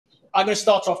I'm going to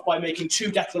start off by making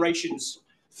two declarations.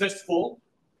 First of all,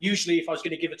 usually if I was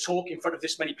going to give a talk in front of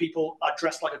this many people, I'd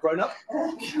dress like a grown-up.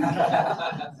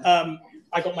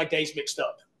 I got my days mixed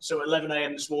up. So at 11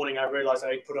 a.m. this morning, I realized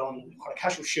I put on quite a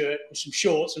casual shirt and some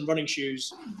shorts and running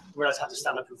shoes. I realized I had to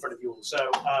stand up in front of you all. So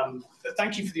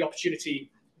thank you for the opportunity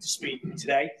to speak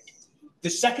today. The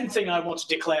second thing I want to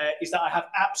declare is that I have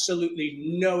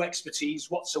absolutely no expertise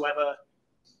whatsoever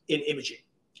in imaging.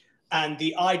 And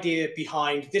the idea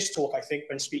behind this talk, I think,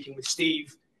 when speaking with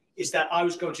Steve, is that I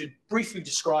was going to briefly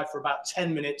describe for about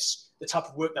 10 minutes the type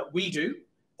of work that we do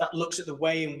that looks at the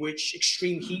way in which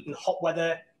extreme heat and hot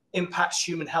weather impacts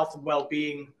human health and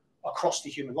well-being across the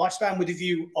human lifespan, with a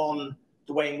view on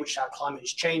the way in which our climate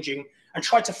is changing, and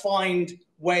try to find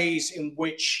ways in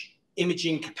which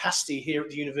imaging capacity here at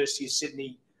the University of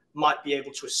Sydney might be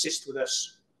able to assist with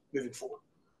us moving forward.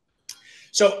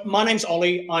 So my name's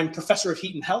Ollie. I'm Professor of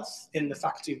Heat and Health in the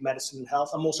Faculty of Medicine and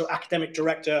Health. I'm also Academic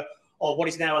Director of what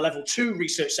is now a Level 2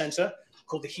 research centre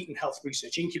called the Heat and Health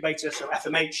Research Incubator. So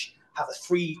FMH have a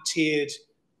three-tiered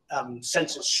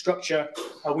centre structure.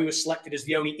 We were selected as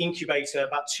the only incubator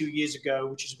about 2 years ago,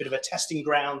 which is a bit of a testing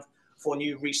ground for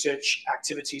new research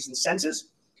activities and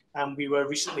centres. And we were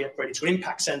recently upgraded to an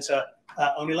impact centre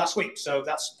only last week. So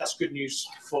that's good news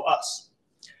for us.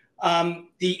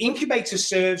 The incubator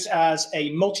serves as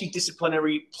a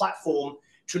multidisciplinary platform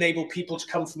to enable people to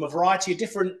come from a variety of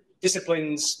different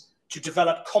disciplines to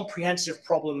develop comprehensive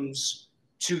problems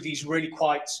to these really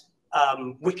quite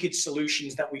wicked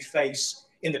solutions that we face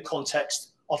in the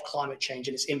context of climate change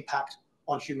and its impact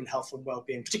on human health and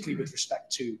well-being, particularly with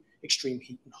respect to extreme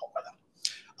heat and hot weather.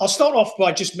 I'll start off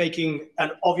by just making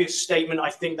an obvious statement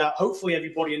I think that hopefully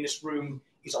everybody in this room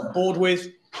is on board with,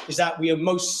 is that we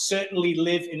most certainly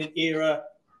live in an era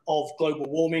of global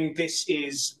warming. This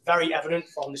is very evident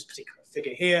from this particular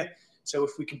figure here. So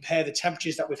if we compare the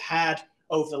temperatures that we've had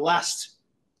over the last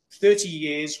 30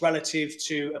 years relative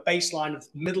to a baseline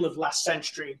of the middle of last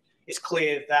century, it's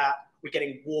clear that we're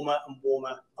getting warmer and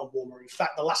warmer and warmer. In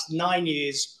fact, the last 9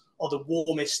 years are the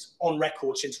warmest on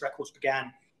record since records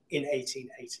began in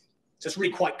 1880. So it's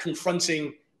really quite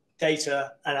confronting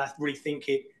data, and I really think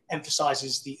it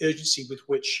emphasizes the urgency with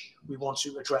which we want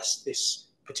to address this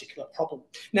particular problem.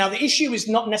 Now, the issue is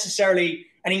not necessarily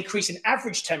an increase in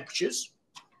average temperatures.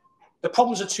 The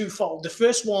problems are twofold. The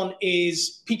first one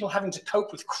is people having to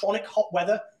cope with chronic hot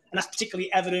weather, and that's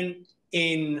particularly evident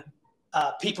in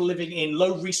people living in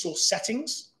low resource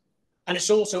settings. And it's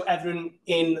also evident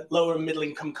in lower and middle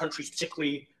income countries,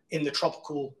 particularly in the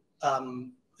tropical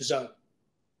zone.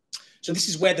 So this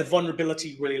is where the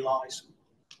vulnerability really lies.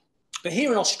 But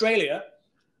here in Australia,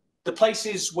 the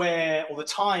places where, or the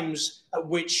times at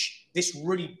which this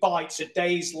really bites are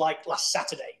days like last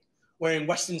Saturday, where in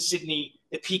Western Sydney,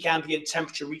 the peak ambient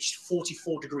temperature reached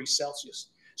 44 degrees Celsius.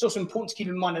 It's also important to keep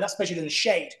in mind that that's measured in the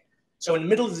shade. So in the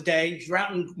middle of the day, if you're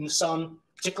out in the sun,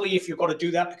 particularly if you've got to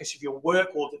do that because of your work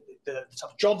or the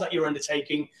type of job that you're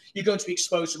undertaking, you're going to be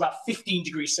exposed to about 15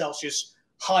 degrees Celsius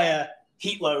higher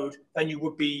heat load than you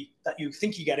would be, that you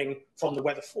think you're getting from the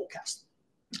weather forecast.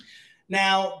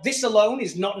 Now, this alone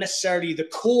is not necessarily the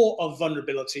core of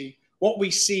vulnerability. What we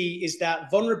see is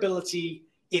that vulnerability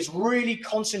is really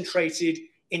concentrated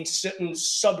in certain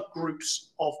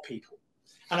subgroups of people.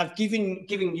 And I've given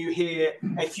you here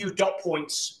a few dot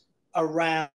points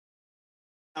around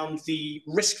the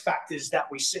risk factors that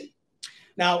we see.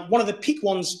 Now, one of the peak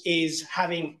ones is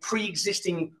having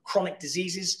pre-existing chronic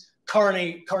diseases.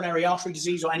 Coronary artery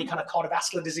disease or any kind of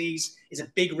cardiovascular disease is a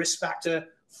big risk factor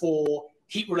for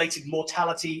heat-related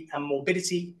mortality and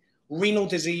morbidity, renal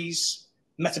disease,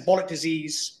 metabolic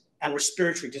disease, and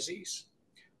respiratory disease.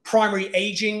 Primary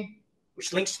aging,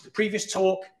 which links to the previous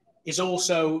talk, is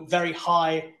also very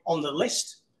high on the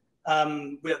list.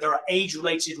 Where there are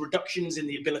age-related reductions in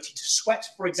the ability to sweat,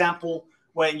 for example,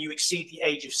 when you exceed the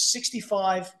age of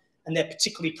 65, and they're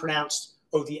particularly pronounced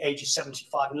over the age of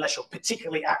 75, unless you're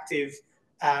particularly active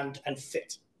and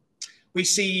fit. We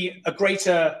see a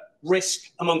greater risk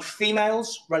among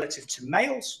females relative to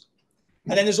males.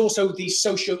 And then there's also the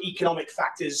socioeconomic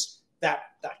factors that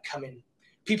come in.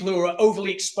 People who are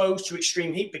overly exposed to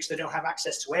extreme heat because they don't have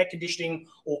access to air conditioning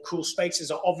or cool spaces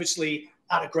are obviously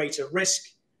at a greater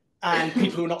risk. And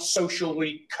people who are not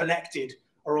socially connected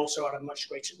are also at a much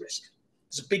greater risk.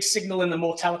 There's a big signal in the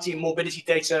mortality and morbidity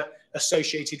data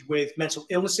associated with mental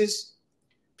illnesses,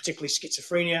 particularly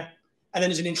schizophrenia. And then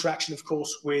there's an interaction, of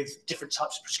course, with different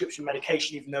types of prescription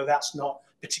medication, even though that's not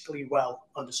particularly well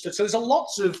understood. So there's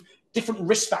lots of different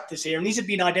risk factors here, and these have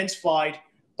been identified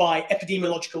by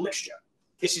epidemiological literature.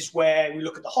 This is where we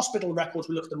look at the hospital records,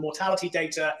 we look at the mortality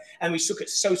data, and we look at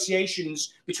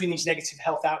associations between these negative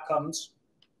health outcomes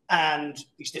and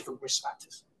these different risk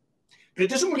factors. But it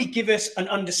doesn't really give us an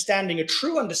understanding, a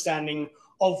true understanding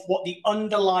of what the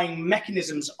underlying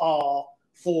mechanisms are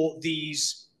for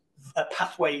these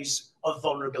pathways of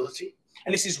vulnerability.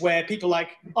 And this is where people like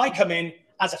I come in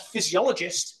as a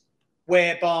physiologist,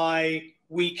 whereby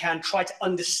we can try to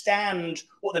understand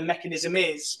what the mechanism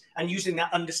is, and using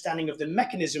that understanding of the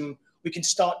mechanism, we can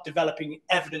start developing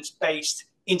evidence-based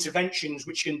interventions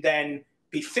which can then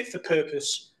be fit for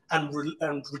purpose and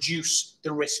reduce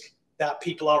the risk that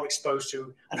people are exposed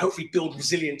to, and hopefully build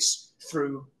resilience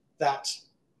through that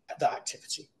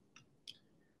activity.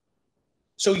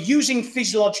 So using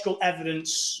physiological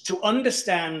evidence to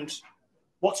understand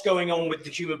what's going on with the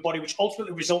human body, which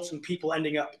ultimately results in people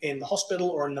ending up in the hospital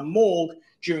or in the morgue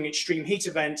during extreme heat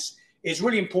events, is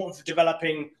really important for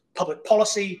developing public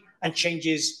policy and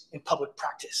changes in public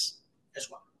practice as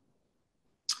well.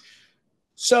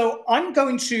 So I'm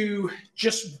going to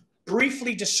just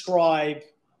briefly describe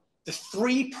the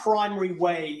three primary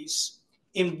ways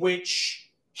in which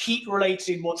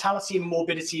heat-related mortality and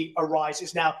morbidity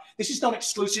arises. Now, this is not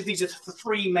exclusive. These are the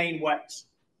three main ways.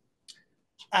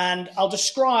 And I'll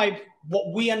describe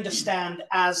what we understand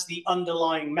as the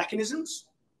underlying mechanisms.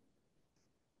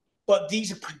 But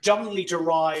these are predominantly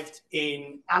derived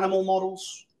in animal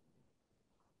models.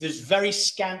 There's very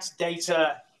scant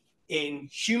data in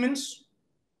humans.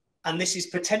 And this is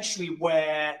potentially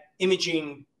where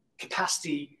imaging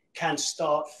capacity can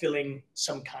start filling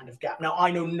some kind of gap. Now, I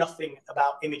know nothing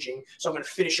about imaging, so I'm going to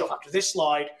finish off after this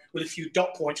slide with a few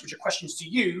dot points, which are questions to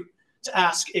you, to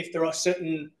ask if there are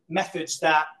certain methods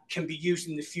that can be used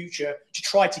in the future to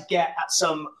try to get at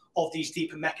some of these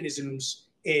deeper mechanisms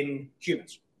in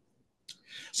humans.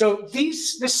 So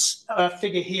this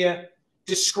figure here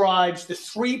describes the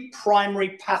three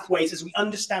primary pathways as we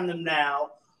understand them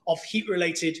now of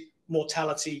heat-related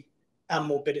mortality and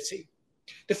morbidity.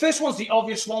 The first one's the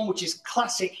obvious one, which is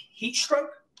classic heat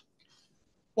stroke.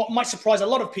 What might surprise a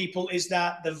lot of people is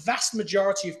that the vast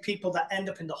majority of people that end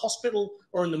up in the hospital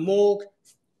or in the morgue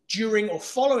during or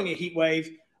following a heat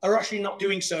wave are actually not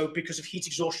doing so because of heat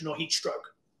exhaustion or heat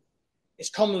stroke. It's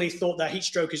commonly thought that heat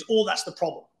stroke is all that's the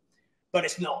problem, but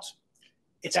it's not.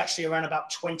 It's actually around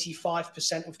about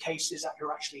 25% of cases that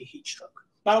are actually heat stroke.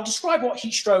 Now, I'll describe what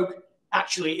heat stroke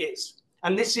actually is.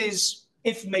 And this is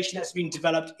information that's been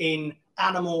developed in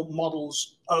animal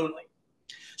models only.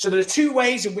 So there are two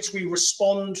ways in which we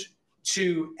respond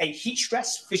to a heat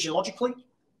stress physiologically.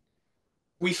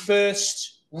 We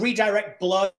first redirect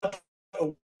blood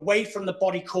away from the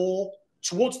body core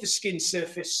towards the skin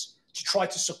surface to try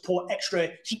to support extra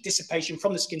heat dissipation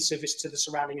from the skin surface to the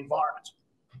surrounding environment.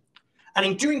 And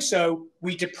in doing so,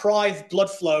 we deprive blood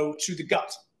flow to the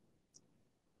gut.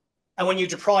 And when you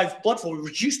deprive blood flow,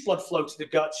 reduce blood flow to the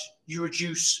gut, you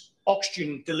reduce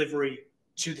oxygen delivery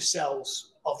to the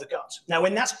cells of the gut. Now,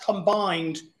 when that's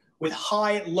combined with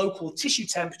high local tissue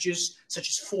temperatures, such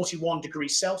as 41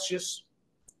 degrees Celsius,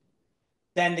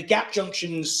 then the gap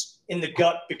junctions in the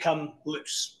gut become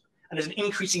loose. And there's an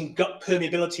increasing gut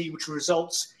permeability, which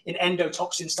results in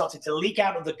endotoxins starting to leak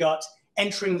out of the gut,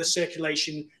 entering the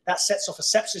circulation. That sets off a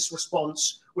sepsis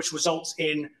response, which results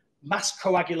in mass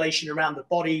coagulation around the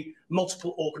body,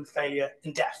 multiple organ failure,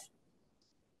 and death.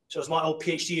 So as my old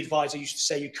PhD advisor used to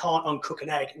say, you can't uncook an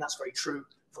egg, and that's very true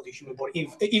for the human body,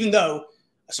 even though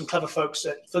some clever folks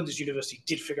at Flinders University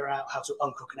did figure out how to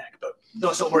uncook an egg, but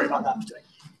let's not worry about that today.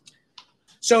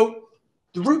 So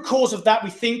the root cause of that, we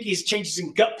think, is changes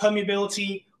in gut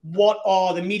permeability. What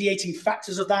are the mediating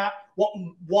factors of that?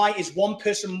 Why is one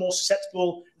person more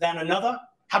susceptible than another?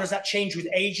 How does that change with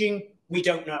aging? We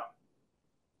don't know.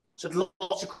 So there's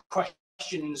lots of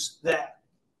questions there.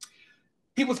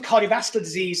 People with cardiovascular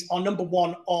disease are number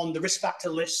one on the risk factor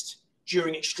list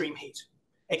during extreme heat.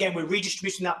 Again, we're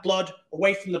redistributing that blood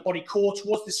away from the body core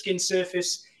towards the skin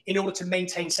surface in order to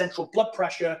maintain central blood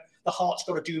pressure. The heart's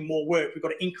got to do more work. We've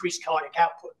got to increase cardiac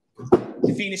output.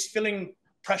 The venous filling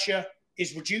pressure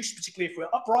is reduced, particularly if we're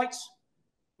upright,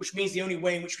 which means the only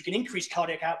way in which we can increase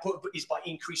cardiac output is by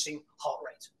increasing heart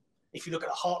rate. If you look at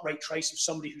a heart rate trace of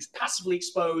somebody who's passively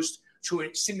exposed to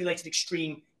a simulated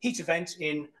extreme heat event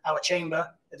in our chamber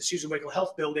at the Susan Wagle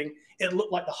Health Building, it'll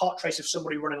look like the heart trace of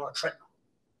somebody running on a treadmill.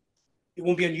 It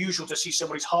won't be unusual to see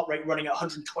somebody's heart rate running at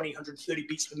 120, 130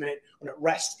 beats per minute when at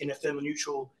rest in a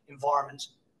thermoneutral environment.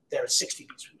 They're at 60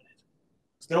 beats per minute.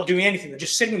 So they're not doing anything. They're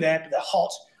just sitting there, but they're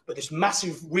hot. But this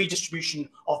massive redistribution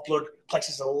of blood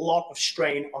places a lot of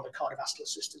strain on the cardiovascular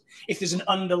system. If there's an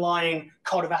underlying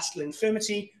cardiovascular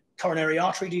infirmity, coronary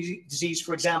artery disease,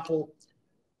 for example,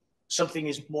 something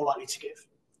is more likely to give.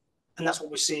 And that's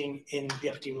what we're seeing in the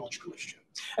epidemiological literature.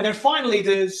 And then finally,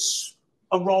 there's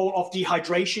a role of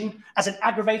dehydration as an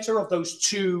aggravator of those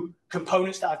two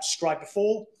components that I've described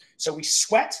before. So we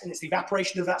sweat, and it's the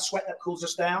evaporation of that sweat that cools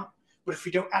us down. But if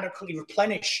we don't adequately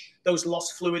replenish those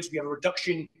lost fluids, we have a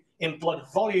reduction in blood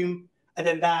volume, and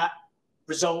then that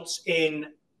results in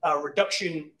a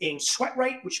reduction in sweat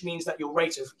rate, which means that your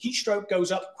rate of heat stroke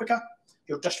goes up quicker.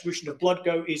 Your distribution of blood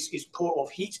is poor,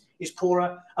 of heat is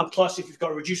poorer. And plus, if you've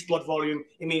got a reduced blood volume,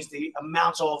 it means the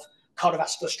amount of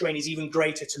cardiovascular strain is even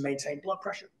greater to maintain blood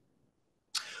pressure.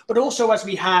 But also, as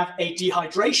we have a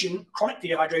dehydration, chronic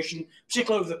dehydration,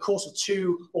 particularly over the course of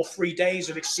 2 or 3 days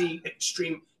of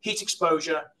extreme heat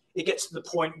exposure, it gets to the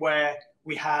point where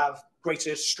we have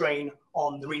greater strain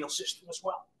on the renal system as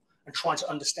well. And trying to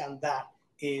understand that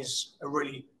is a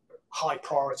really high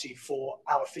priority for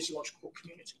our physiological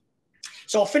community.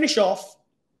 So I'll finish off,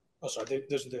 those are the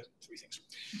 3 things.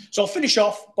 So I'll finish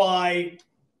off by,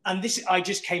 and this, I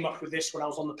just came up with this when I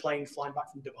was on the plane flying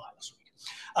back from Dubai last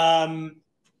week.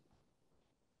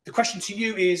 The question to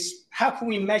you is, how can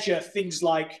we measure things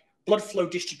like blood flow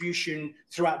distribution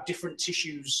throughout different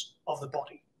tissues of the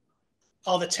body?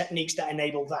 Are there techniques that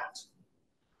enable that?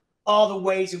 Are there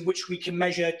ways in which we can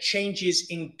measure changes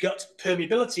in gut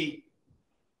permeability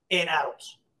in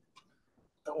adults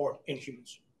or in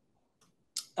humans?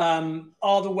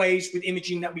 Are there ways with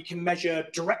imaging that we can measure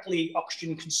directly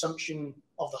oxygen consumption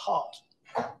of the heart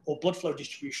or blood flow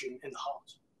distribution in the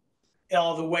heart?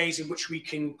 Are there ways in which we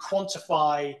can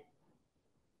quantify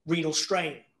renal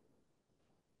strain?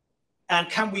 And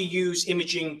can we use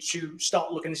imaging to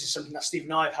start looking, this is something that Steve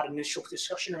and I have had an initial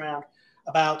discussion around,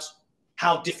 about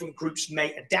how different groups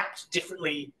may adapt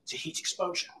differently to heat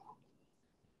exposure.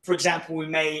 For example, we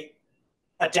may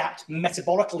adapt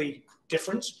metabolically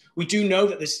different. We do know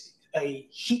that there's a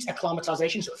heat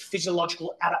acclimatization, so a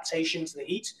physiological adaptation to the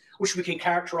heat, which we can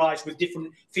characterize with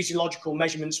different physiological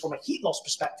measurements from a heat loss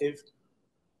perspective.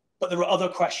 But there are other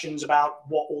questions about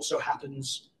what also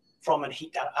happens from a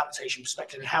heat adaptation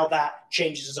perspective and how that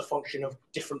changes as a function of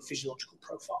different physiological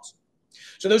profiles.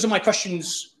 So those are my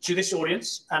questions to this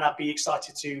audience, and I'd be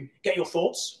excited to get your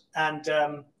thoughts and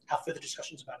have further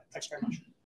discussions about it. Thanks very much.